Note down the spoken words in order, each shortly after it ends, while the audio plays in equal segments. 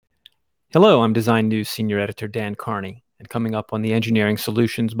Hello, I'm Design News Senior Editor Dan Carney, and coming up on the Engineering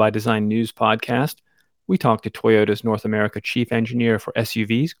Solutions by Design News podcast, we talk to Toyota's North America Chief Engineer for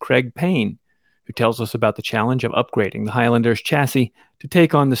SUVs, Craig Payne, who tells us about the challenge of upgrading the Highlander's chassis to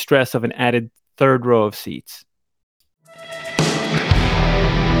take on the stress of an added third row of seats.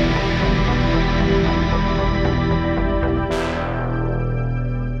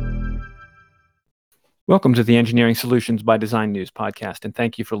 Welcome to the Engineering Solutions by Design News podcast, and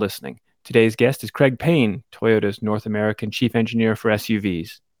thank you for listening. Today's guest is Craig Payne, Toyota's North American Chief Engineer for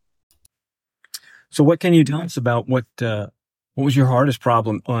SUVs. So what can you tell us about what was your hardest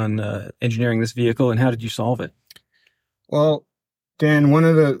problem on engineering this vehicle, and how did you solve it? Well, Dan, one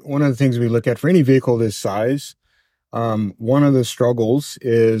of the things we look at for any vehicle this size, one of the struggles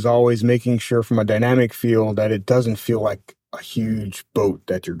is always making sure from a dynamic feel that it doesn't feel like a huge boat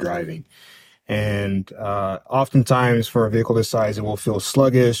that you're driving. And oftentimes for a vehicle this size, it will feel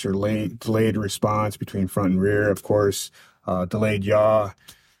sluggish or delayed response between front and rear, of course, delayed yaw.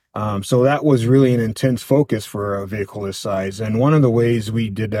 So that was really an intense focus for a vehicle this size. And one of the ways we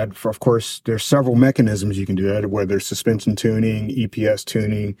did that, of course, there's several mechanisms you can do that, whether it's suspension tuning, EPS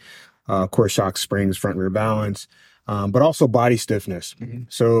tuning, of course, shock springs, front rear balance, but also body stiffness. Mm-hmm.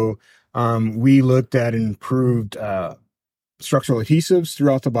 So we looked at improved structural adhesives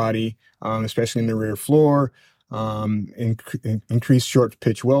throughout the body, especially in the rear floor, increased short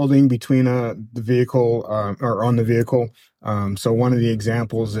pitch welding between the vehicle or on the vehicle. So one of the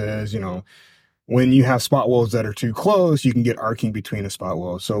examples is, when you have spot welds that are too close, you can get arcing between the spot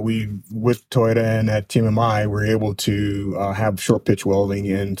welds. So with Toyota and at TMMI, we're able to have short pitch welding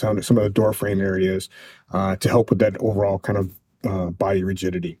in some of the door frame areas to help with that overall kind of body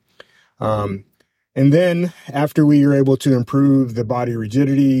rigidity. And then after we were able to improve the body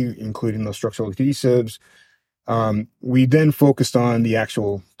rigidity, including those structural adhesives, we then focused on the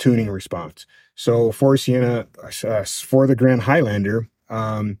actual tuning response. So for the Grand Highlander,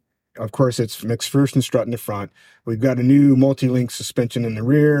 of course, it's McPherson strut in the front. We've got a new multi-link suspension in the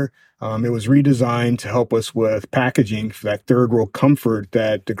rear. It was redesigned to help us with packaging for that third row comfort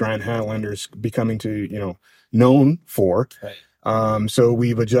that the Grand Highlander is becoming known for. Right. So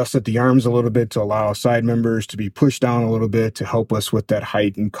we've adjusted the arms a little bit to allow side members to be pushed down a little bit to help us with that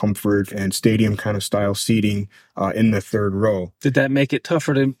height and comfort and stadium kind of style seating in the third row. Did that make it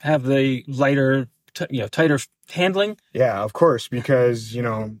tougher to have the lighter, tighter handling? Yeah, of course, because,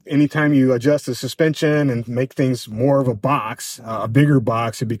 anytime you adjust the suspension and make things more of a box, a bigger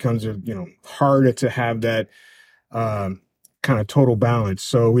box, it becomes, harder to have that kind of total balance.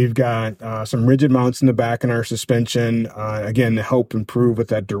 So we've got some rigid mounts in the back in our suspension, again, to help improve with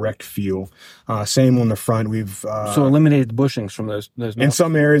that direct feel. Same on the front. We've so eliminated the bushings from those mounts. In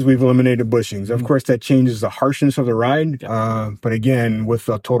some areas, we've eliminated bushings. Of course, that changes the harshness of the ride. Yeah. But again, with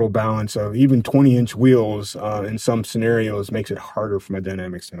a total balance of even 20-inch wheels in some scenarios makes it harder from a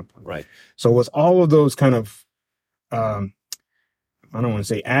dynamic standpoint. Right. So with all of those kind of I don't want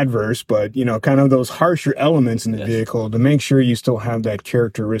to say adverse, but, kind of those harsher elements in the vehicle to make sure you still have that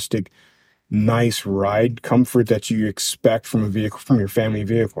characteristic, nice ride comfort that you expect from a vehicle, from your family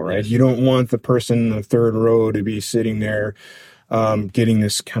vehicle, right? Yes. You don't want the person in the third row to be sitting there getting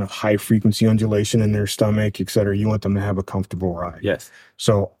this kind of high frequency undulation in their stomach, et cetera. You want them to have a comfortable ride. Yes.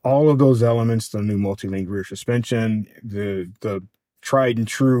 So all of those elements, the new multi-link rear suspension, the tried and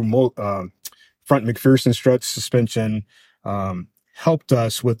true front McPherson strut suspension, helped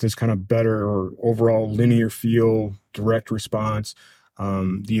us with this kind of better or overall linear feel, direct response.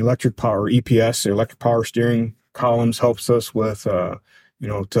 The electric power EPS, the electric power steering columns, helps us with, to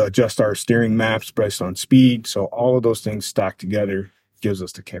adjust our steering maps based on speed. So all of those things stacked together gives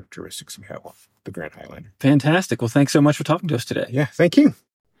us the characteristics we have of the Grand Highlander. Fantastic. Well, thanks so much for talking to us today. Yeah, thank you.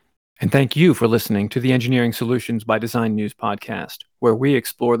 And thank you for listening to the Engineering Solutions by Design News podcast, where we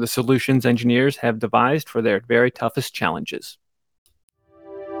explore the solutions engineers have devised for their very toughest challenges.